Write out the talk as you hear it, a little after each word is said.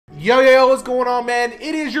Yo, what's going on, man?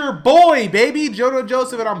 It is your boy, baby,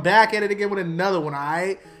 Joenojoseph, and I'm back at it again with another one,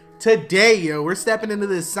 alright? Today, we're stepping into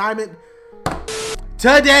this Sidemen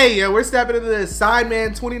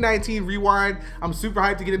 2019 Rewind. I'm super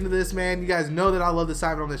hyped to get into this, man. You guys know that I love the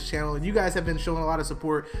Sidemen on this channel, and you guys have been showing a lot of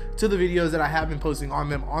support to the videos that I have been posting on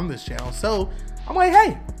them on this channel. So, I'm like,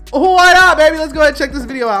 hey, why not, baby? Let's go ahead and check this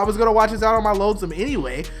video out. I was going to watch this out on my lonesome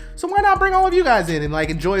anyway, so why not bring all of you guys in and like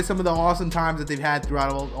enjoy some of the awesome times that they've had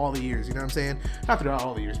throughout all the years, you know what I'm saying? Not throughout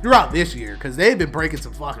all the years, throughout this year, because they've been breaking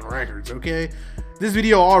some fucking records, okay? This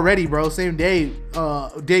video already, bro, same day,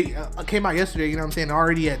 came out yesterday, you know what I'm saying?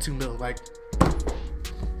 Already at 2 mil, like,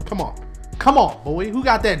 come on, boy, who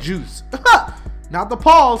got that juice? Not the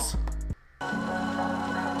Pauls.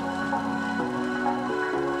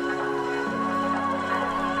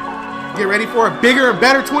 Get ready for a bigger and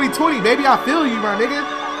better 2020, baby. I feel you, my nigga.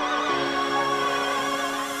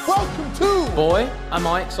 Welcome to... Boy, am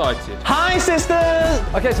I excited. Hi, sisters!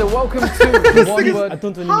 Okay, so welcome to one word. I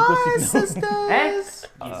don't know. Hi, sisters.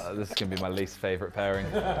 This is going to be my least favourite pairing.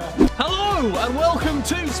 Hello, and welcome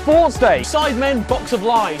to Sports Day. Sidemen, Box of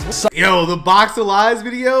Lies. Yo, the Box of Lies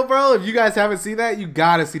video, bro. If you guys haven't seen that, you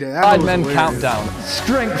gotta see that. Sidemen Countdown.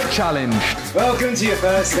 Strength Challenge. Welcome to your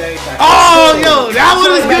first day. Oh, yo, that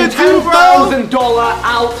one is good too, bro. $10,000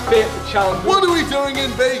 outfit challenge. What are we doing in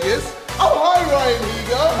Vegas? Oh, hi, Ryan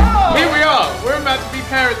Higa. Oh. Here we are. We're about to be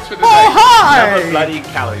parents for the Oh, day. hi. Another bloody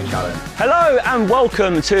calorie challenge. Hello, and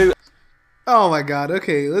welcome to... Oh my God.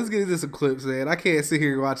 Okay, let's get into some clips, man. I can't sit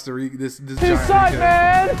here and watch this giant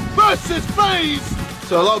Sidemen versus FaZe.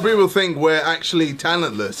 So a lot of people think we're actually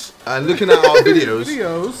talentless, and looking at our videos,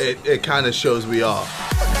 it kind of shows we are.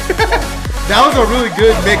 That was a really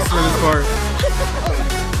good mix for this part.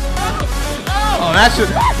 Oh, that should...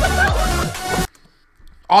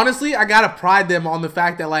 Honestly, I gotta pride them on the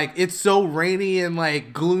fact that like it's so rainy and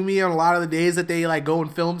like gloomy on a lot of the days that they like go and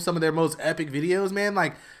film some of their most epic videos, man.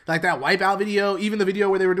 Like that Wipeout video, even the video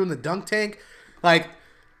where they were doing the dunk tank. Like,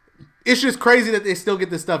 it's just crazy that they still get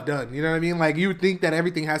this stuff done. You know what I mean? Like, you would think that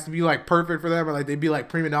everything has to be like perfect for them, or like they'd be like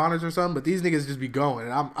prima donnas or something. But these niggas just be going,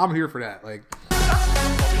 and I'm here for that. Like, all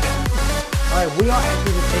right, we are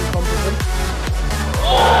actually the same competition.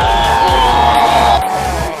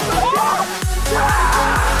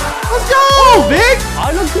 Let's go, Vic!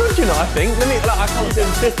 I look good, you know, I think. Let me, I can't do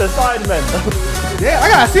sister Sidemen. Yeah, I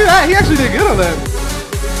gotta see that. He actually did good on that.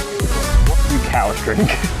 You cow string.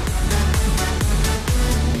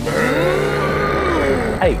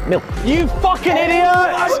 Hey, milk. You fucking idiot!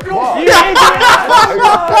 What? You idiot!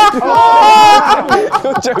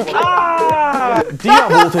 I'm joking. Do you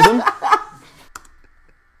have autism?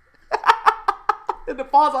 And the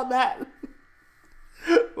pause on that.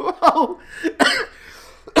 Whoa.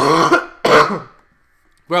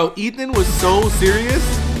 Bro, Ethan was so serious.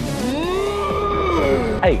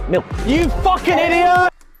 Hey, milk. You fucking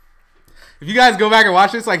idiot! If you guys go back and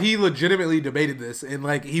watch this, like, he legitimately debated this, and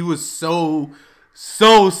like he was so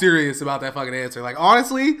serious about that fucking answer. Like,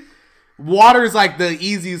 honestly, water is like the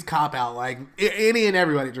easiest cop out. Like, any and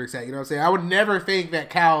everybody drinks that. You know what I'm saying? I would never think that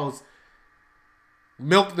cows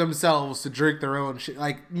milk themselves to drink their own shit.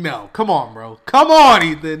 Like, no, come on, bro. Come on,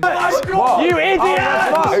 Ethan. You idiot!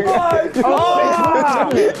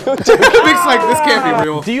 Mix like this can't be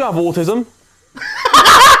real. Do you have autism?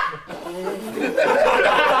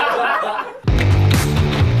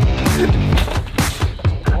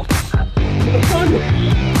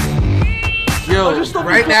 Yo,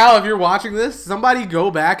 right now, if you're watching this, somebody go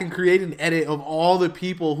back and create an edit of all the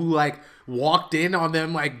people who like walked in on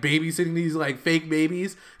them like babysitting these like fake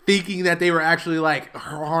babies, thinking that they were actually like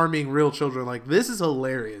harming real children. Like, this is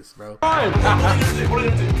hilarious, bro. What are you gonna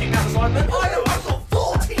do? Kick me out the side, man? I know, I've got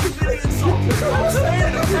 14 million songs. I'm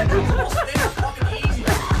saying it's fucking easy.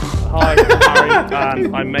 Hi, Harry,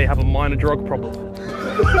 and I may have a minor drug problem.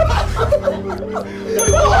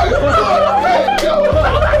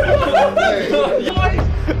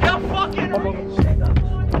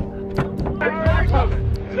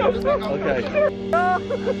 Okay.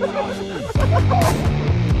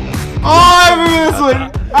 Oh, I remember this one.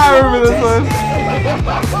 I remember this one.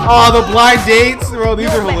 Oh, the blind dates, bro. These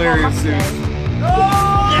are hilarious, dude.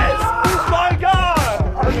 Yes! My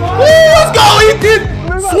God! Woo, let's go, Ethan!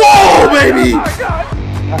 Swole, baby!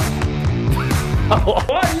 Why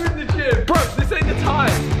are you in the gym? Bro, this ain't the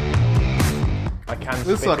time. I can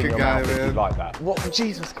This spit in fucking your guy, mouth if man. you like that. What?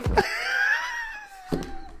 Jesus Christ.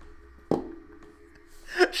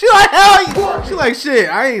 She like, hell, she like, shit,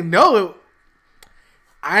 I ain't know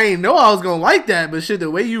I was gonna like that, but shit, the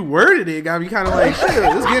way you worded it got me kind of like, shit,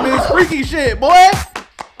 let's get into this freaky shit, boy.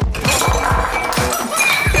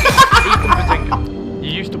 You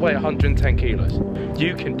used to weigh 110 kilos.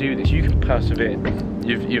 You can do this. You can persevere.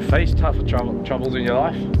 You've faced tougher troubles in your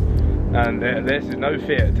life, and this is no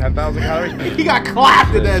fear. 10,000 calories. He got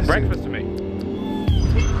clapped in that Breakfast to me.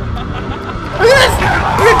 I'm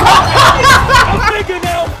bigger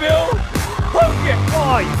now, Phil. Okay.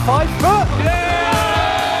 Oh, you 5 foot?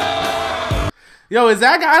 Yeah. Yo, is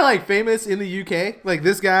that guy like famous in the UK? Like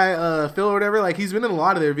this guy, Phil or whatever. Like he's been in a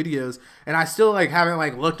lot of their videos, and I still like haven't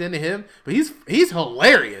like looked into him. But he's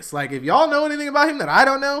hilarious. Like if y'all know anything about him that I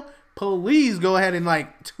don't know, please go ahead and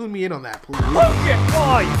like tune me in on that, please. Okay.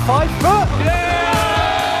 Oh, you 5 foot?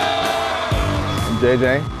 Yeah. I'm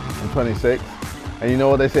JJ. I'm 26. And you know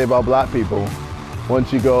what they say about black people?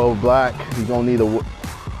 Once you go black, you're gonna need a.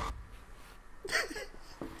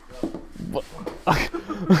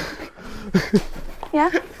 Yeah.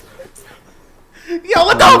 Yo,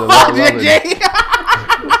 what the fuck, JJ?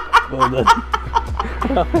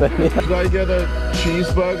 Should I get a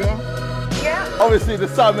cheeseburger? Yeah. Obviously, the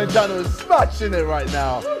Sidemen channel is smashing it right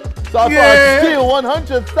now. So I thought Yeah. I'd steal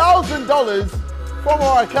 $100,000 from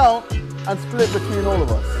our account and split between all of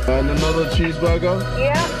us. And another cheeseburger?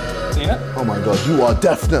 Yeah. Oh my god, you are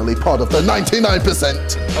definitely part of the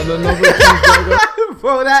 99%. And another cheeseburger?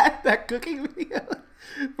 Bro, that cooking video.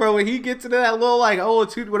 Bro, when he gets into that little like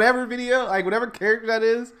whatever video, like whatever character that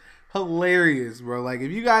is, hilarious, bro. Like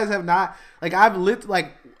if you guys have not, like I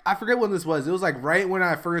forget when this was. It was like right when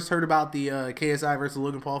I first heard about the KSI versus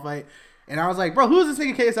Logan Paul fight, and I was like, bro, who is this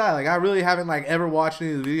nigga KSI? Like I really haven't like ever watched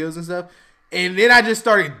any of the videos and stuff. And then I just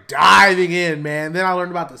started diving in, man. Then I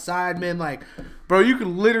learned about the Sidemen. Like, bro, you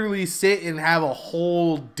can literally sit and have a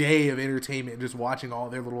whole day of entertainment just watching all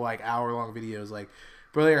their little like hour-long videos. Like,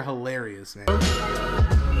 bro, they're hilarious, man.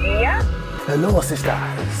 Yeah. Hello,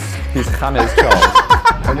 sisters. He's Hannah's Charles.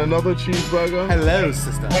 And another cheeseburger? Hello,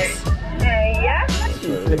 sisters. Yeah.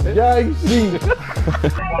 Yeah, you see. So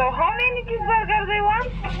how many cheeseburgers do you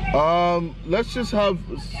want? Let's just have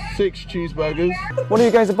 6 cheeseburgers. One of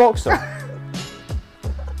you guys a boxer?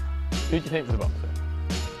 Who do you think was the boxer?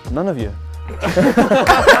 None of you.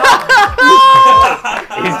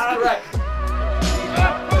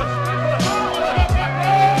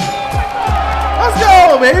 Let's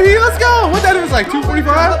go, baby. Let's go. What that is, like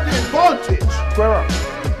 245? Advantage. Square up.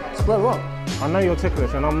 Square up. I know you're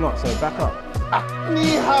ticklish and I'm not, so back up.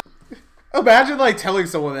 Imagine like telling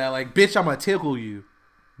someone that, like, bitch, I'm gonna tickle you.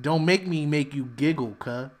 Don't make me make you giggle,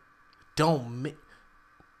 cuh. Don't make.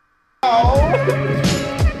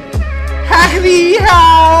 Hackney,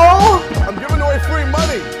 how? I'm giving away free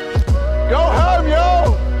money. Go ham,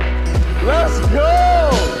 yo. Let's go.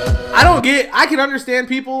 I can understand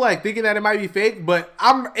people like thinking that it might be fake, but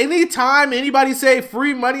anytime anybody say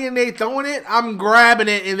free money and they throwing it, I'm grabbing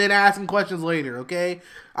it and then asking questions later, okay?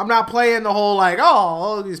 I'm not playing the whole like, oh,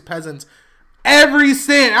 all these peasants. Every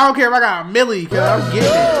cent. I don't care if I got a milli, cause I'm getting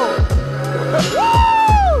it.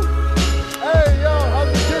 Hey, yo, have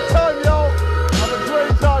a good time, yo. Have a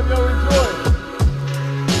great time, yo. Enjoy.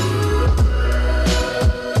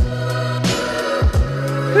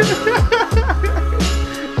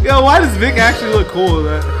 Yo, why does Vic actually look cool with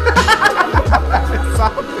that?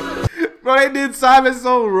 Bro, they did Simon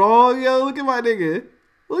so wrong, yo. Look at my nigga.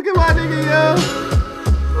 Look at my nigga, yo.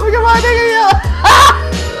 Look at my nigga, yo.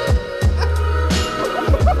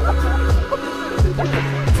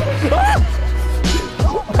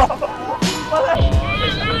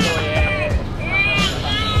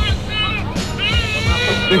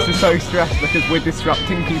 This is so stressed because we're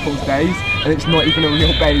disrupting people's days and it's not even a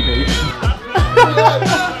real baby.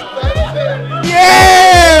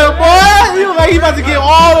 Yeah, boy! He look like he about to get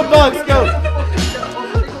all the bucks, go.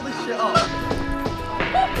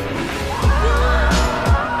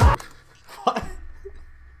 What?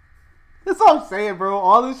 That's all I'm saying, bro.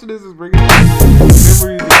 All this shit is just bringing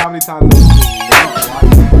memories of how many times this shit is.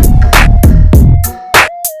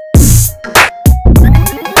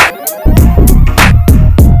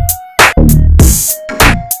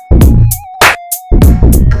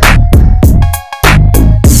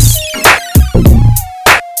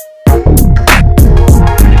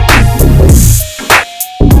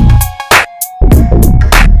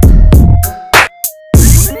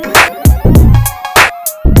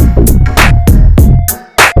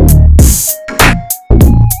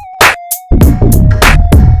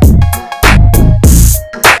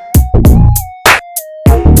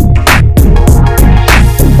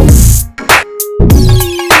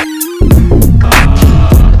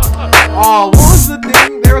 Oh, what was the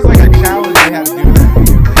thing? There was like a challenge they had to do in that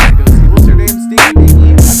video. Like, what's her name? Sticky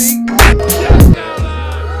Vicky, I think.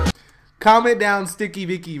 Comment down Sticky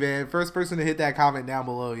Vicky, man. First person to hit that comment down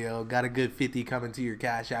below, yo. Got a good 50 coming to your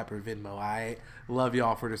Cash App or Venmo, alright? Love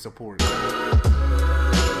y'all for the support. I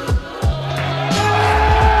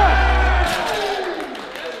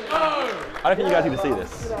don't think you guys need to see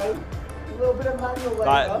this. A little bit of manual later.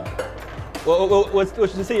 Like, we'll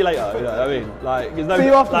see you later. You know what I mean, like, there's no. See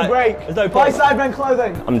you after like, the break. There's no Buy point. Sidemen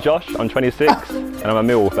clothing. I'm Josh. I'm 26, and I'm a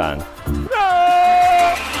Millwall fan.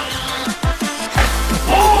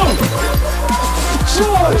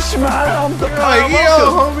 Josh, man, I'm the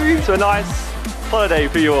homie. To a nice holiday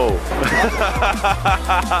for you all.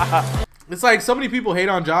 It's like so many people hate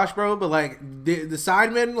on Josh, bro, but like the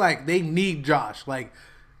Sidemen, like they need Josh. Like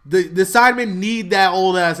the Sidemen need that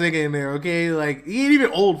old ass nigga in there, okay? Like he ain't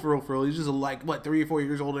even old for real. He's just like what 3 or 4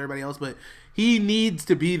 years older than everybody else, but he needs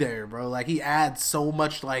to be there, bro. Like he adds so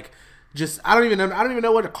much. Like just I don't even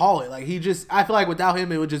know what to call it. Like I feel like without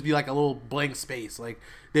him, it would just be like a little blank space. Like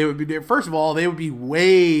they would be there. First of all, they would be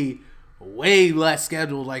way less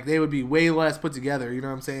scheduled. Like they would be way less put together. You know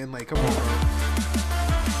what I'm saying? Like come on, bro.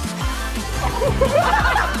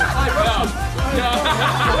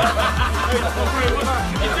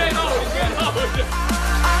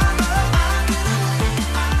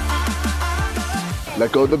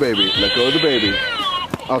 Let go of the baby. Let go of the baby.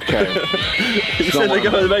 Okay. You said let go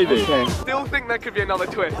of the baby. Okay. Still think there could be another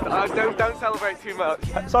twist. Don't celebrate too much.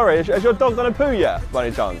 Sorry, has your dog done a poo yet, by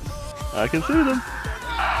any chance? I can see them.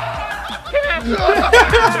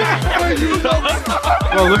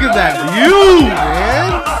 Bro, look at that view,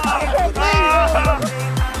 man.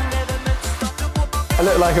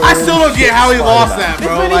 I still don't get how he lost that,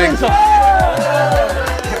 bro. Like,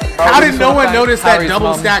 how did no one notice that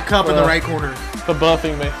double stack cup in the right corner? for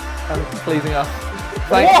birthing me and pleasing us.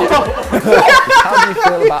 Thank you. How do you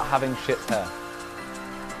feel about having shit hair?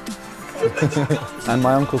 And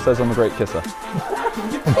my uncle says I'm a great kisser.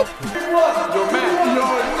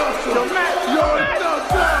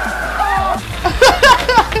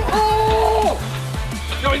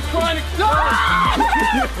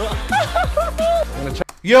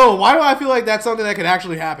 Yo, why do I feel like that's something that could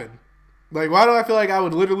actually happen? Like, why do I feel like I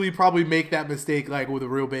would literally probably make that mistake, like, with a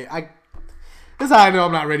real bait? This is how I know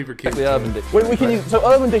I'm not ready for kids. The Urban Dictionary. We can use, so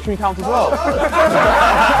Urban Dictionary counts as well.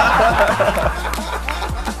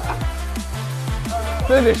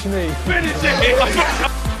 Finish me. Finish it!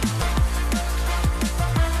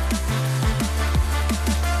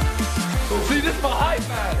 See, this is my hype,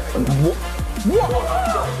 man.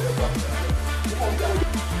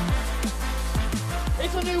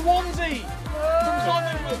 It's a new onesie from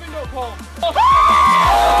SidemenClothing.com.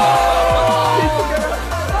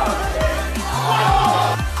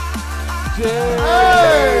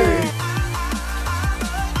 Hey!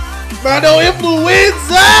 Mano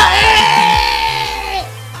influenza! Hey!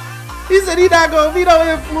 He said he not gonna be no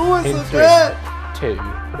influencer. 3, 2,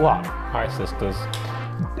 1. Hi, sisters.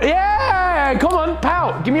 Yeah! Come on,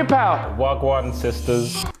 pout. Give me a pout. Wagwan,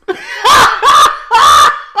 sisters.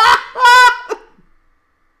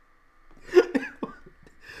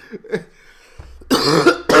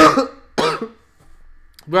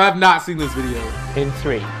 Bro, I've not seen this video. In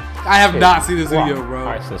 3. I have not seen this video, bro.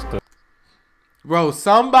 Hi, sister. Bro,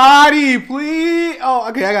 somebody, please. Oh,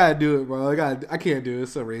 okay, I gotta do it, bro. I can't do it.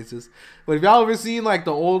 It's so racist. But if y'all ever seen like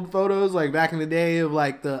the old photos, like back in the day of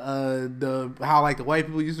like the how like the white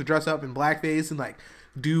people used to dress up in blackface and like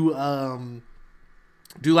do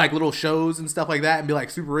like little shows and stuff like that and be like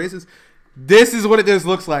super racist. This is what this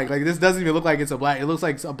looks like. Like this doesn't even look like it's a black. It looks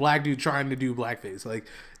like a black dude trying to do blackface. Like,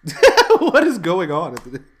 what is going on?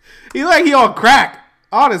 He like he on crack.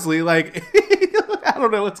 Honestly, like I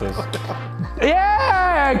don't know what's going on.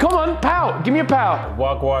 Yeah! Come on, pout. Give me a pout.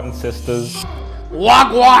 Wagwan, sisters.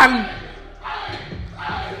 Wagwan.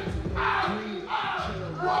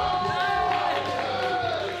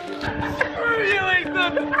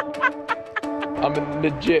 I'm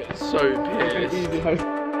legit so pissed.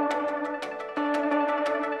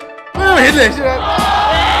 Oh, hit that shit up.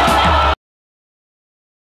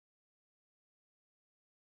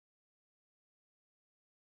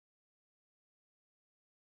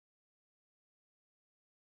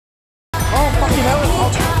 Oh, fucking hell.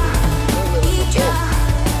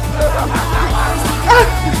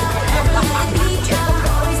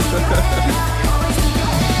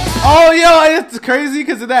 Oh, yo, it's crazy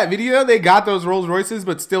because in that video, they got those Rolls Royces,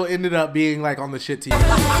 but still ended up being like on the shit team.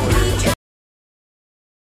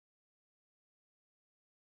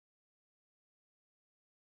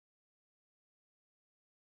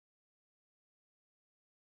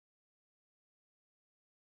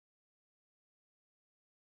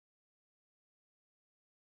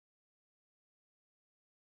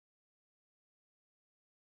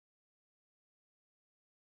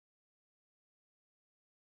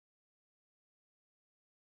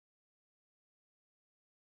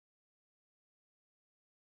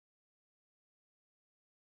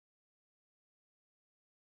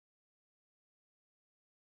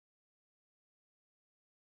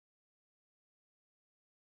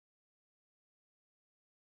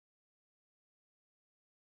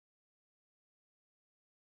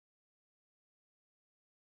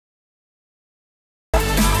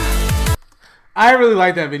 I really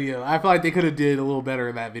like that video. I feel like they could have did a little better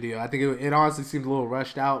in that video. I think it honestly seemed a little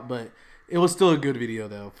rushed out, but it was still a good video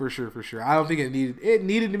though, for sure. I don't think it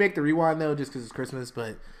needed to make the rewind though, just because it's Christmas.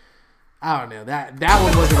 But I don't know, that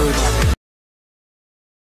one wasn't really my favorite.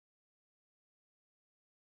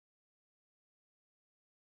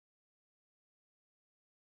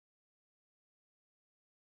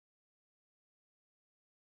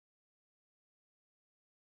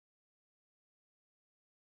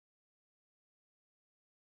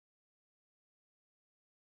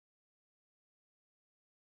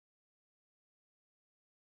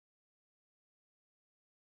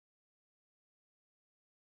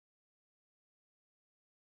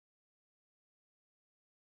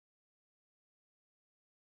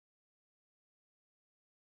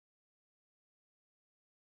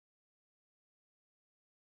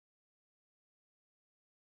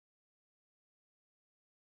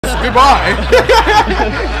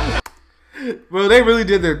 Goodbye. Bro, they really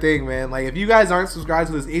did their thing, man. Like, if you guys aren't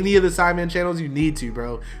subscribed to any of the Sidemen channels, you need to,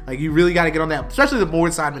 bro. Like, you really got to get on that, especially the More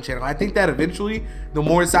Sidemen channel. I think that eventually the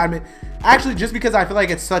More Sidemen, actually, just because I feel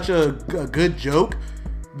like it's such a good joke,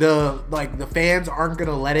 the fans aren't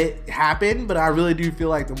gonna let it happen. But I really do feel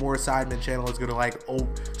like the More Sidemen channel is gonna like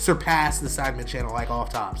surpass the Sidemen channel, like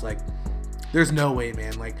off tops. Like, there's no way,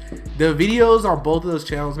 man. Like, the videos on both of those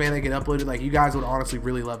channels, man, they get uploaded. Like, you guys would honestly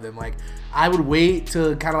really love them. Like, I would wait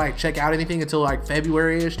to kind of like check out anything until like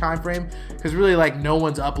February-ish time frame, because really, like, no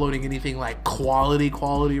one's uploading anything like quality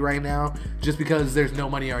right now, just because there's no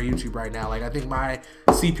money on YouTube right now. Like, I think my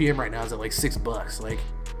CPM right now is at like $6. Like,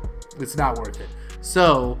 it's not worth it.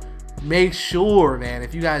 So make sure, man,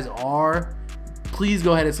 if you guys are, please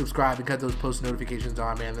go ahead and subscribe and cut those post notifications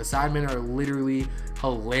on, man. The Sidemen are literally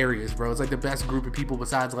hilarious, bro. It's like the best group of people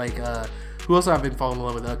besides like who else have been falling in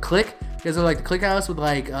love with? Click. You guys are like the Click House with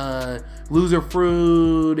like Loser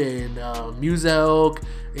Fruit and Muselk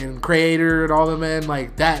and Creator and all them, man.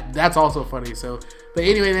 Like that's also funny. So, but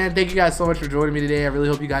anyway, man, thank you guys so much for joining me today. I really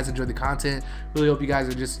hope you guys enjoyed the content. Really hope you guys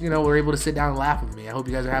are just, were able to sit down and laugh with me. I hope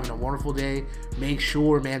you guys are having a wonderful day. Make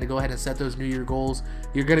sure, man, to go ahead and set those New Year goals.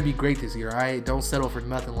 You're gonna be great this year, all right? Don't settle for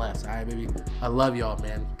nothing less, all right, baby? I love y'all,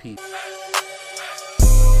 man. Peace.